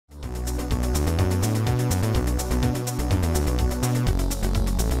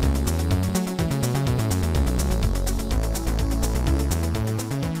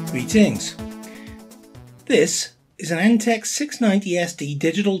Greetings. This is an Antex 690SD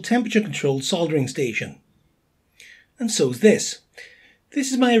digital temperature controlled soldering station. And so's this.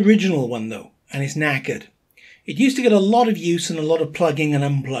 This is my original one though, and it's knackered. It used to get a lot of use and a lot of plugging and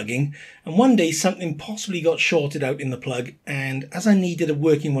unplugging, and one day something possibly got shorted out in the plug, and as I needed a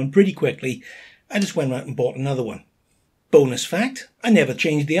working one pretty quickly, I just went out and bought another one. Bonus fact, I never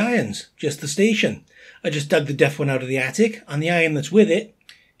changed the irons, just the station. I just dug the deaf one out of the attic, and the iron that's with it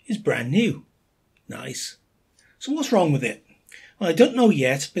is brand new. Nice. So what's wrong with it? Well, I don't know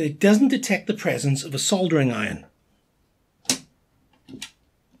yet, but it doesn't detect the presence of a soldering iron.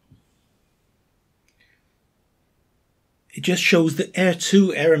 It just shows the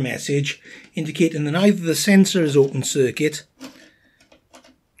R2 error message indicating that either the sensor is open circuit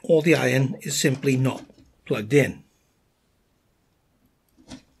or the iron is simply not plugged in.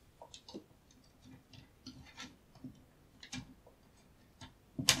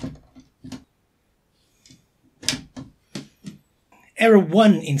 Error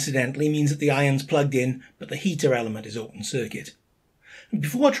 1, incidentally, means that the iron's plugged in, but the heater element is open circuit. And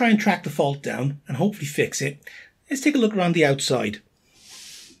before I try and track the fault down and hopefully fix it, let's take a look around the outside.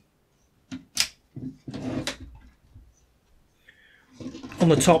 On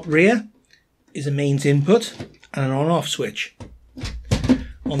the top rear is a mains input and an on-off switch.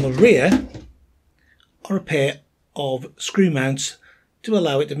 On the rear are a pair of screw mounts to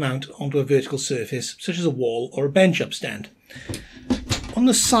allow it to mount onto a vertical surface, such as a wall or a bench upstand. On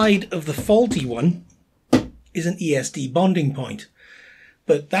the side of the faulty one is an ESD bonding point,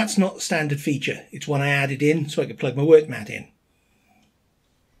 but that's not a standard feature. It's one I added in so I could plug my work mat in.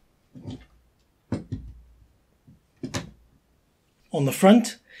 On the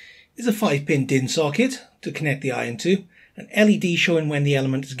front is a 5-pin DIN socket to connect the iron to, an LED showing when the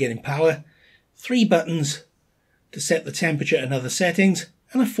element is getting power, 3 buttons to set the temperature and other settings,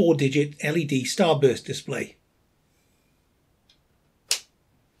 and a 4-digit LED starburst display.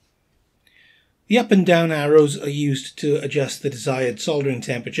 The up and down arrows are used to adjust the desired soldering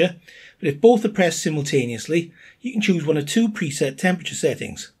temperature, but if both are pressed simultaneously, you can choose one of 2 preset temperature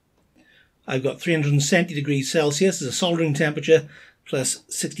settings. I've got 370 degrees Celsius as a soldering temperature, plus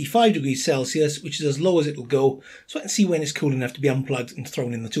 65 degrees Celsius, which is as low as it'll go, so I can see when it's cool enough to be unplugged and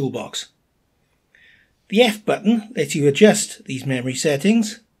thrown in the toolbox. The F button lets you adjust these memory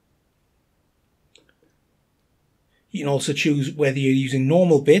settings. You can also choose whether you're using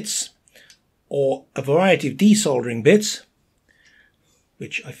normal bits or a variety of desoldering bits,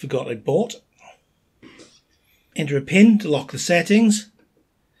 which I forgot I bought. Enter a pin to lock the settings,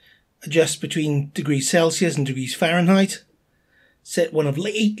 adjust between degrees Celsius and degrees Fahrenheit, set one of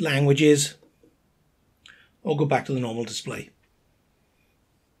 8 languages, or go back to the normal display.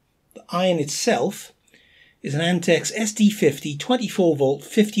 The iron itself is an Antex SD50 24 volt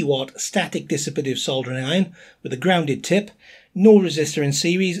 50 watt static dissipative soldering iron with a grounded tip. No resistor in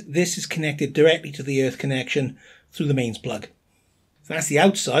series. This is connected directly to the earth connection through the mains plug. So that's the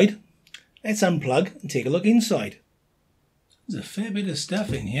outside. Let's unplug and take a look inside. There's a fair bit of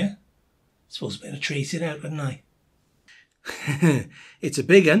stuff in here. I suppose I better trace it out, hadn't I? It's a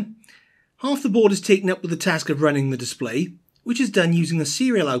big one. Half the board is taken up with the task of running the display, which is done using the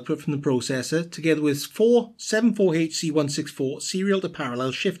serial output from the processor together with 4 74HC164 serial to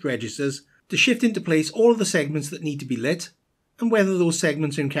parallel shift registers to shift into place all of the segments that need to be lit, and whether those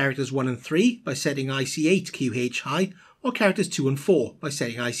segments are in characters 1 and 3 by setting IC8 QH high, or characters 2 and 4 by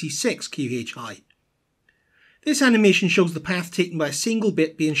setting IC6 QH high. This animation shows the path taken by a single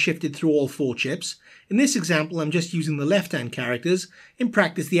bit being shifted through all 4 chips. In this example I'm just using the left-hand characters. In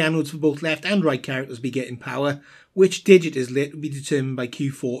practice the anodes for both left and right characters will be getting power. Which digit is lit will be determined by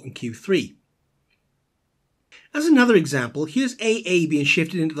Q4 and Q3. As another example, here's AA being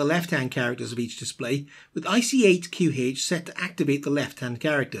shifted into the left-hand characters of each display, with IC8 QH set to activate the left-hand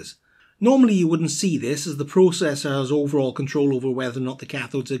characters. Normally you wouldn't see this as the processor has overall control over whether or not the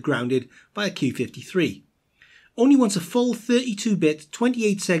cathodes are grounded by a Q53. Only once a full 32-bit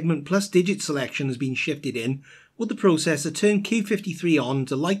 28-segment plus digit selection has been shifted in would the processor turn Q53 on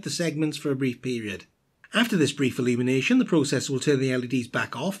to light the segments for a brief period. After this brief illumination, the processor will turn the LEDs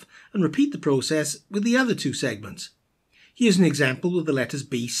back off and repeat the process with the other 2 segments. Here's an example with the letters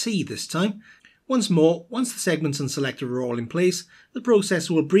BC this time. Once more, once the segments and selector are all in place, the processor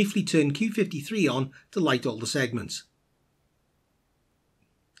will briefly turn Q53 on to light all the segments.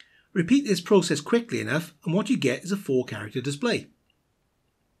 Repeat this process quickly enough and what you get is a 4-character display.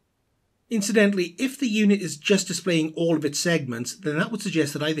 Incidentally, if the unit is just displaying all of its segments, then that would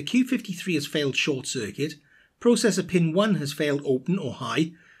suggest that either Q53 has failed short circuit, processor pin 1 has failed open or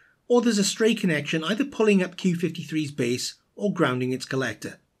high, or there's a stray connection either pulling up Q53's base or grounding its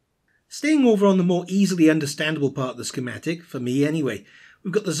collector. Staying over on the more easily understandable part of the schematic, for me anyway,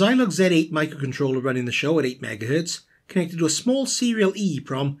 we've got the Zilog Z8 microcontroller running the show at 8 MHz, connected to a small serial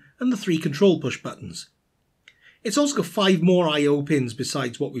EEPROM and the 3 control push buttons. It's also got 5 more I/O pins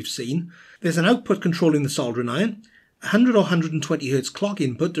besides what we've seen. There's an output controlling the soldering iron, 100 or 120 Hz clock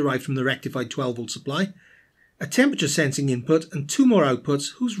input derived from the rectified 12V supply, a temperature sensing input, and 2 more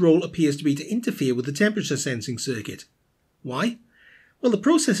outputs whose role appears to be to interfere with the temperature sensing circuit. Why? Well, the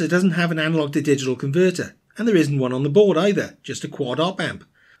processor doesn't have an analog to digital converter, and there isn't one on the board either, just a quad op amp.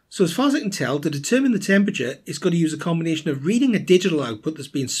 So as far as I can tell, to determine the temperature, it's got to use a combination of reading a digital output that's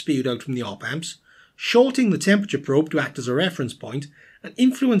being spewed out from the op amps, shorting the temperature probe to act as a reference point, and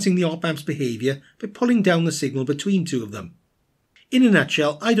influencing the op amp's behaviour by pulling down the signal between 2 of them. In a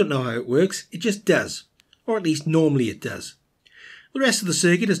nutshell, I don't know how it works, it just does. Or at least normally it does. The rest of the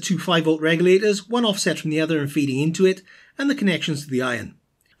circuit has 2 5V regulators, one offset from the other and feeding into it, and the connections to the iron.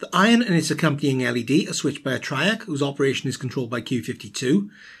 The iron and its accompanying LED are switched by a triac, whose operation is controlled by Q52.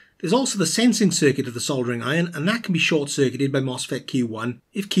 There's also the sensing circuit of the soldering iron, and that can be short-circuited by MOSFET Q1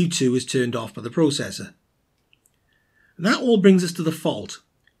 if Q2 is turned off by the processor. And that all brings us to the fault.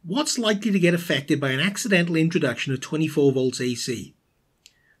 What's likely to get affected by an accidental introduction of 24V AC?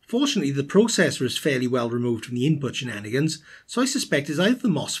 Fortunately, the processor is fairly well removed from the input shenanigans, so I suspect it's either the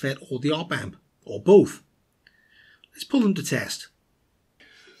MOSFET or the op amp, or both. Let's pull them to test.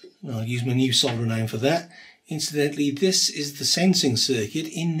 I'll use my new soldering iron for that. Incidentally, this is the sensing circuit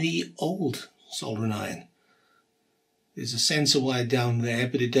in the old soldering iron. There's a sensor wire down there,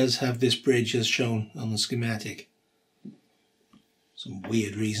 but it does have this bridge as shown on the schematic. Some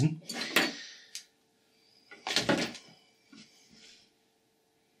weird reason.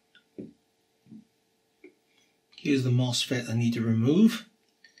 Here's the MOSFET I need to remove.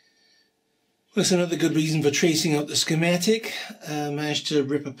 That's another good reason for tracing out the schematic. Managed to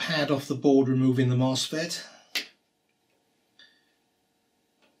rip a pad off the board removing the MOSFET.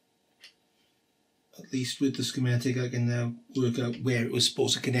 At least with the schematic I can now work out where it was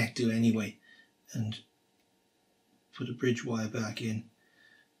supposed to connect to anyway and put a bridge wire back in.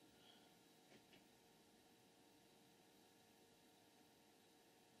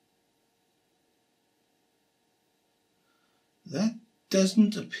 That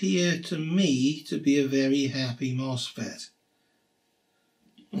doesn't appear to me to be a very happy MOSFET.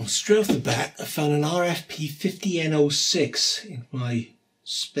 Well, straight off the bat I found an RFP50N06 in my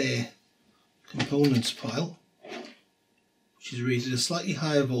spare components pile, which is rated a slightly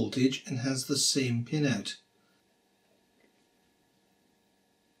higher voltage and has the same pinout.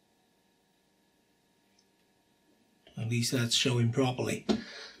 At least that's showing properly.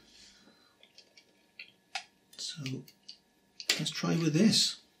 So let's try with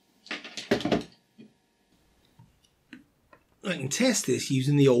this. I can test this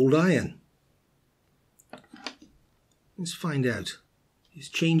using the old iron. Let's find out. Is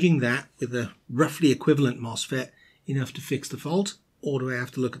changing that with a roughly equivalent MOSFET enough to fix the fault, or do I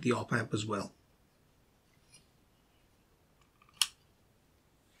have to look at the op amp as well?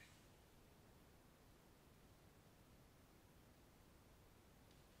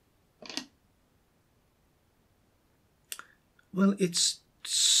 Well, it's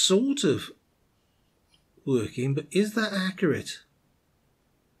sort of working, but is that accurate?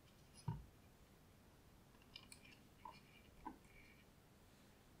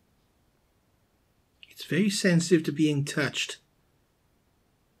 It's very sensitive to being touched.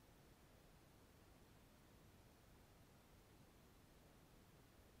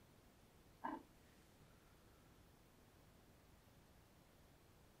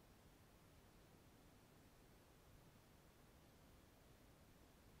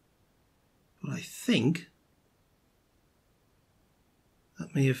 But I think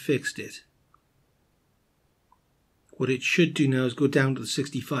that may have fixed it. What it should do now is go down to the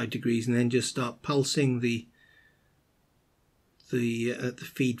 65 degrees and then just start pulsing the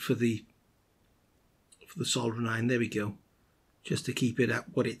feed for the soldering iron. There we go. Just to keep it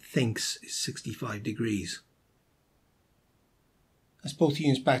at what it thinks is 65 degrees. That's both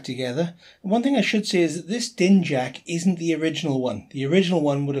units back together. And one thing I should say is that this DIN jack isn't the original one. The original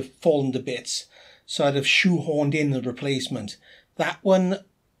one would have fallen to bits, so I'd have shoehorned in the replacement. That one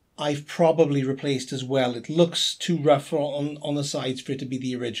I've probably replaced as well. It looks too rough on the sides for it to be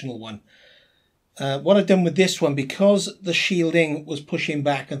the original one. What I've done with this one, because the shielding was pushing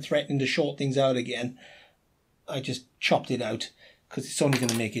back and threatening to short things out again, I just chopped it out because it's only going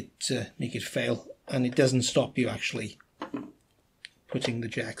to make it fail, and it doesn't stop you actually putting the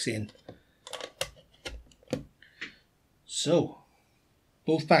jacks in. So,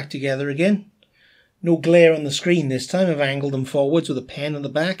 both back together again. No glare on the screen this time. I've angled them forwards with a pen on the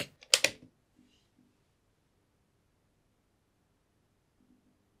back.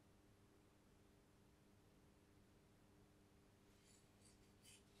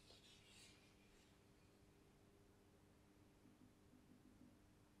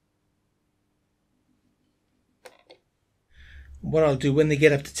 What I'll do when they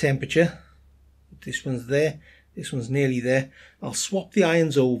get up to temperature, this one's there, this one's nearly there, I'll swap the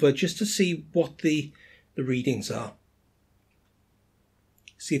irons over just to see what the readings are.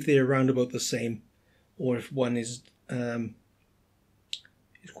 See if they're around about the same, or if one is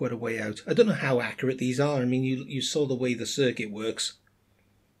quite a way out. I don't know how accurate these are. I mean, you saw the way the circuit works.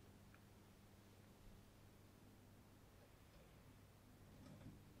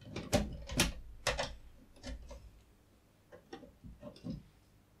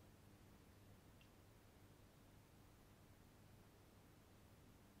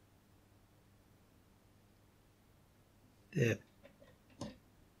 They're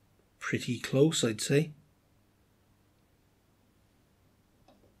pretty close, I'd say.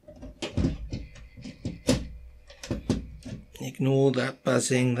 Ignore that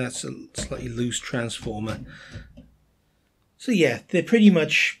buzzing, that's a slightly loose transformer. So yeah, they're pretty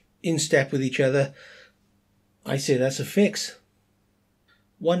much in step with each other. I say that's a fix.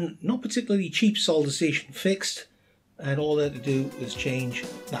 One not particularly cheap solder station fixed, and all I had to do was change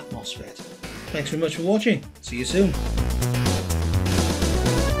that MOSFET. Thanks very much for watching. See you soon.